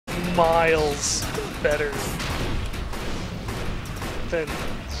miles better than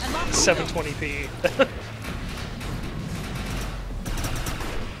 720p.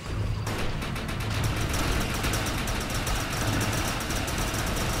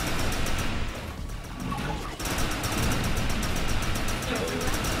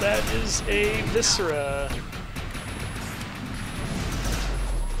 That is a Viscera.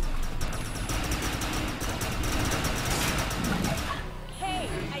 Hey,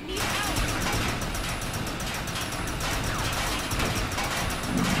 I need help.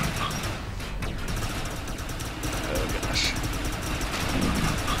 Oh gosh.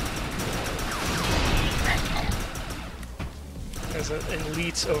 There's an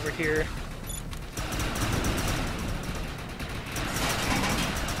elite over here.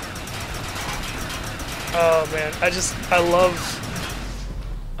 Oh man, I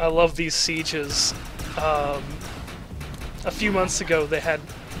love these sieges. A few months ago they had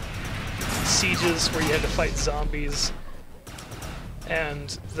sieges where you had to fight zombies,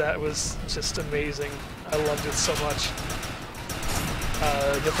 and that was just amazing. I loved it so much.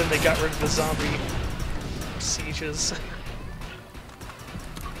 But then they got rid of the zombie sieges.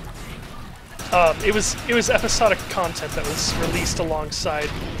 It was episodic content that was released alongside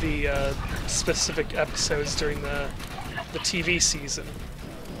the specific episodes during the TV season.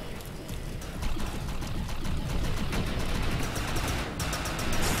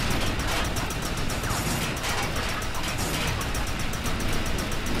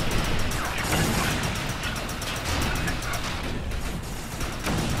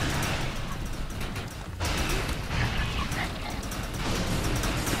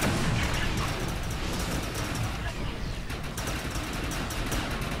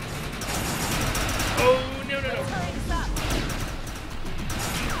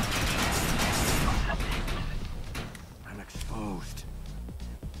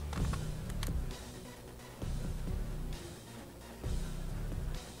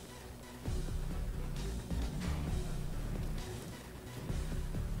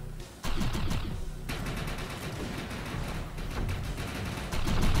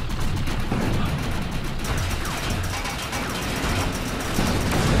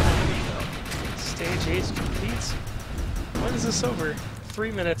 Complete. When is this over?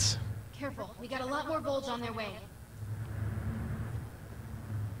 3 minutes. Careful, we got a lot more Volge on their way.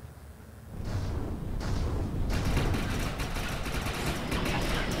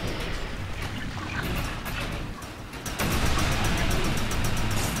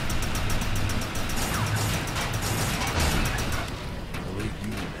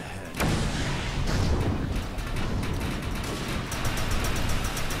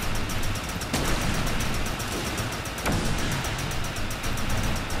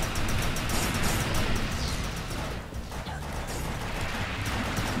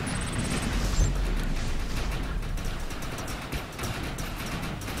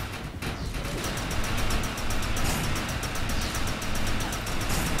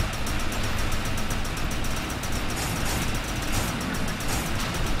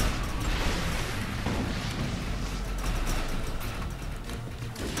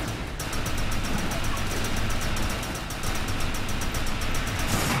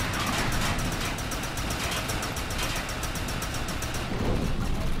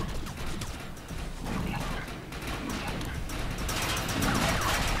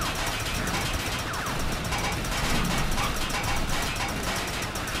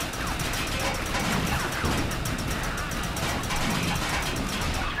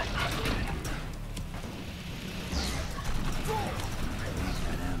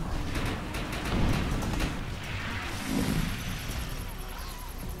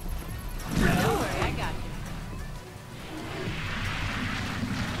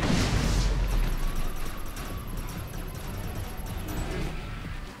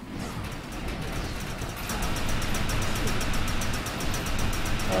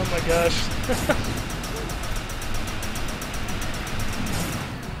 Oh my gosh.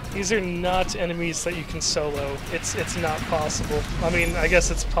 These are not enemies that you can solo. It's not possible. I mean, I guess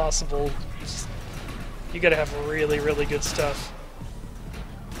it's possible. You gotta have really, really good stuff.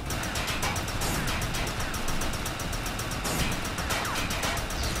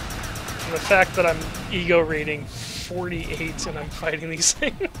 And the fact that I'm ego rating 48 and I'm fighting these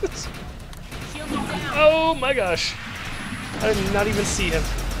things. Oh my gosh. I did not even see him.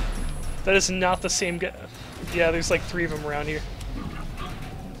 That is not the same guy. Yeah, there's like 3 of them around here.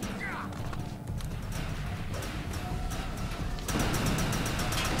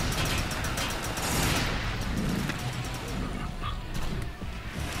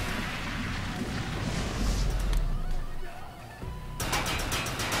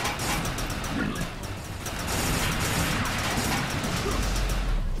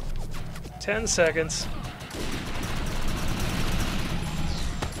 10 seconds.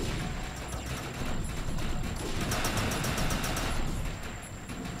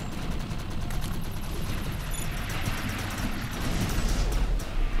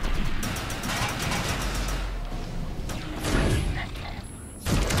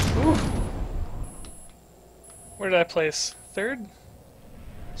 Ooh. Where did I place? Third?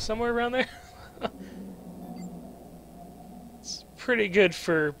 Somewhere around there? It's pretty good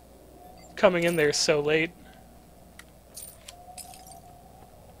for coming in there so late.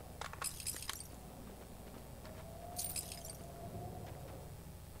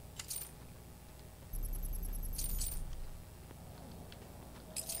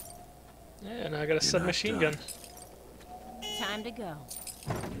 Yeah, and I got a submachine gun. Time to go.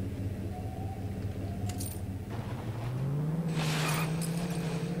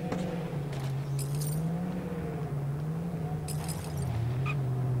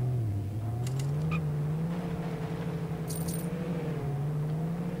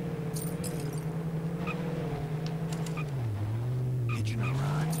 Hitching a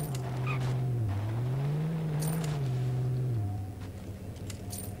ride.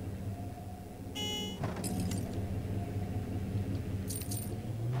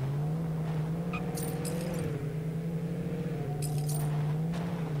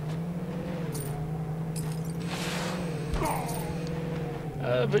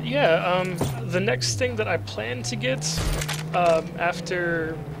 But yeah, the next thing that I plan to get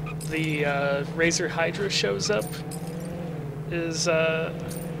after the Razor Hydra shows up is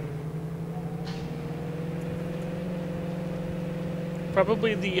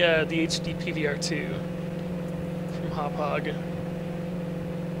probably the HD PVR2 from Hop Hog.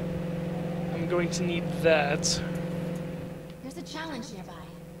 I'm going to need that. There's a challenge nearby.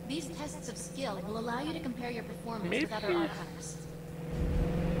 These tests of skill will allow you to compare your performance Maybe. with other archives.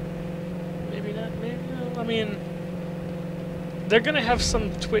 Maybe not, maybe not. I mean, they're gonna have some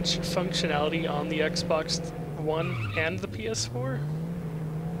Twitch functionality on the Xbox One and the PS4.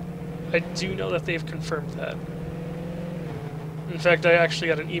 I do know that they've confirmed that. In fact, I actually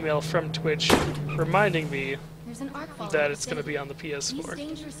got an email from Twitch reminding me There's an arc vault that in the it's gonna city. be on the These PS4.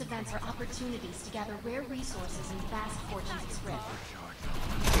 dangerous events are opportunities to gather rare resources and vast fortunes of spread.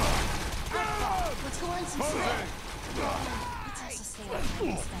 Let's go on some sleigh. Let's also stay on time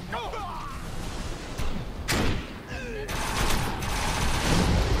and spend nothing.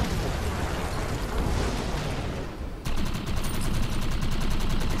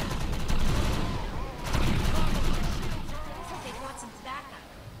 Looks like they brought some tobacco.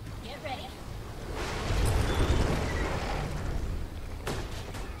 Get ready.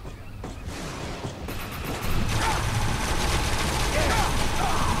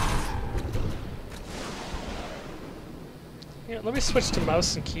 Yeah, let me switch to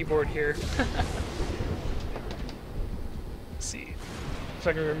mouse and keyboard here. Let's see if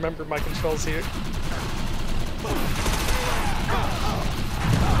I can remember my controls here.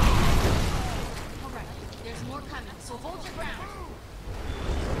 Alright, there's more coming, so hold your ground.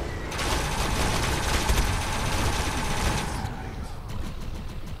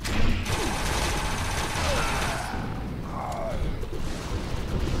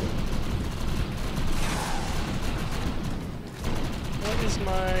 What is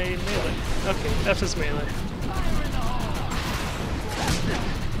my melee? Okay, F is melee.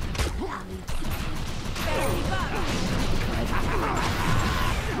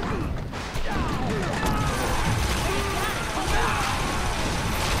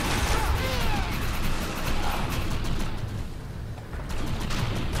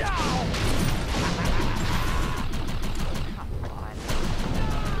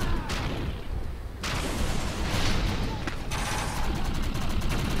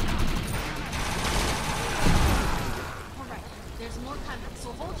 Alright, there's more coming, so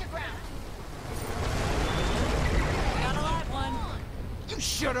hold your ground. Got a live one. You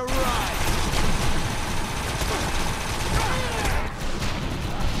should have run!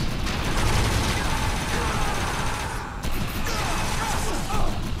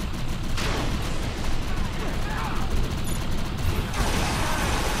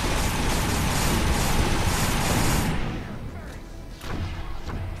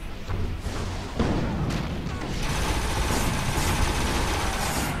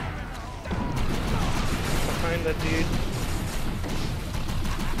 Behind that dude.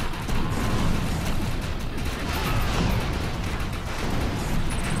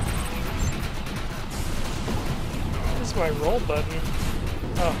 Where's my roll button?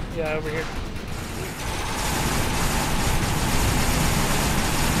 Oh, yeah, over here.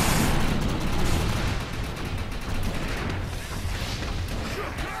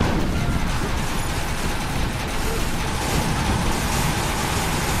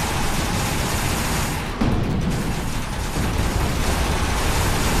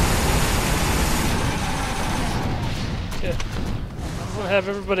 have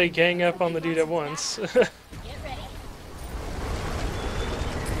everybody gang up on the dude at once. Get ready.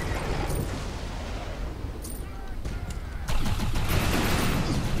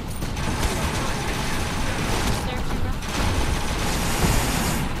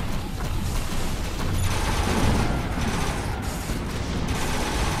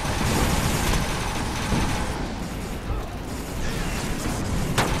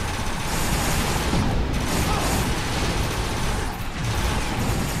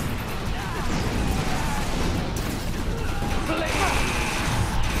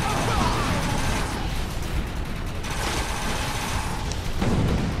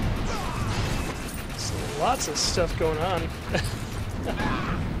 Lots of stuff going on.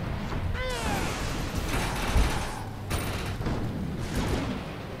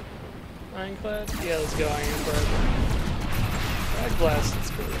 Ironclad? Yeah, let's go Ironclad. Frag Blast,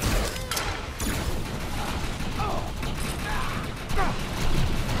 let's go.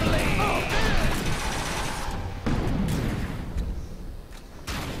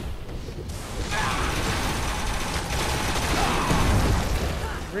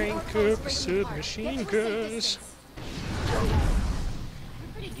 Rank up submachine guns. You're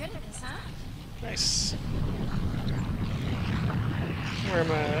pretty good at this, huh? Nice. Where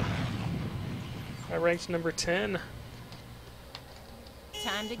am I at? I ranked number 10.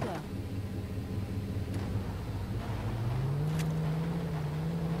 Time to go.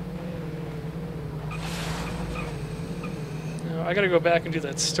 No, I gotta go back and do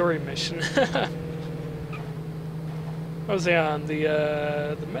that story mission. What was I on?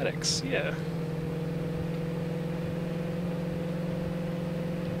 The medics, yeah.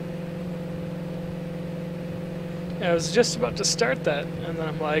 Yeah, I was just about to start that, and then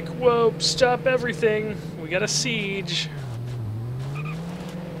I'm like, whoa, stop everything, we got a siege.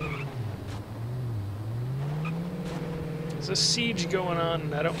 There's a siege going on,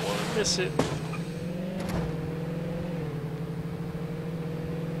 and I don't want to miss it.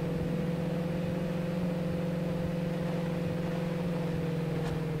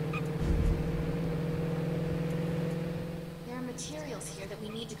 There are materials here that we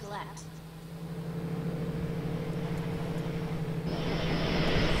need to collect.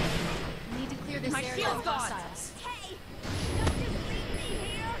 We need to clear this area of hostiles. Hey! Don't just leave me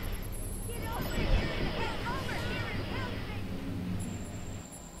here! Get over here! Get over here and help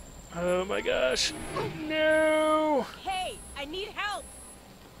me! Oh my gosh. No! Hey! I need help!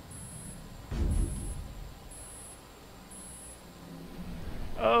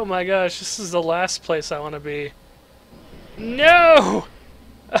 Oh my gosh, this is the last place I want to be. No!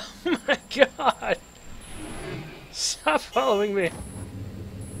 Oh my god! Stop following me.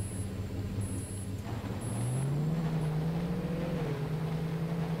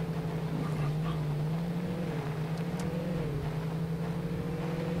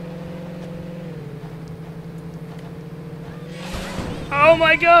 Oh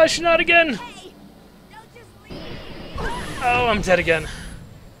my gosh, not again! Hey! Don't just leave me! Oh, I'm dead again.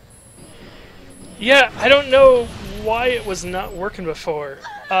 Yeah, I don't know why it was not working before.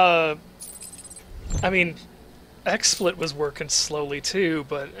 I mean, XSplit was working slowly too,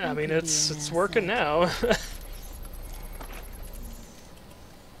 but I mean, it's working now.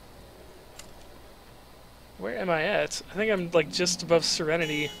 Where am I at? I think I'm like just above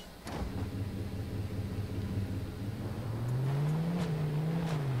Serenity.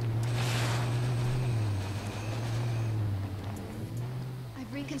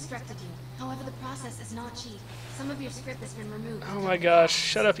 I've reconstructed you. However, the process is not cheap. Some of your script has been removed. Oh my gosh,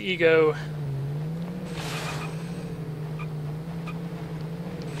 shut up, ego.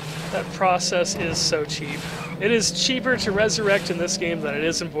 That process is so cheap. It is cheaper to resurrect in this game than it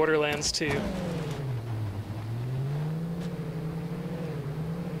is in Borderlands 2.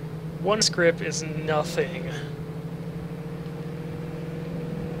 One script is nothing.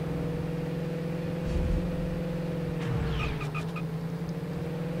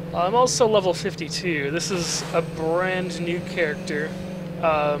 I'm also level 52. This is a brand new character.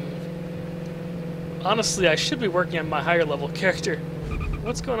 Honestly, I should be working on my higher level character.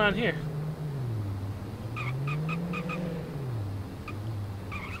 What's going on here?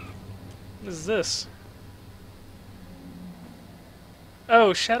 What is this?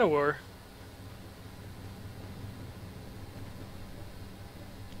 Oh, Shadow War.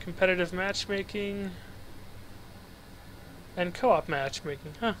 Competitive matchmaking. And co-op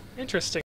matchmaking. Huh, interesting.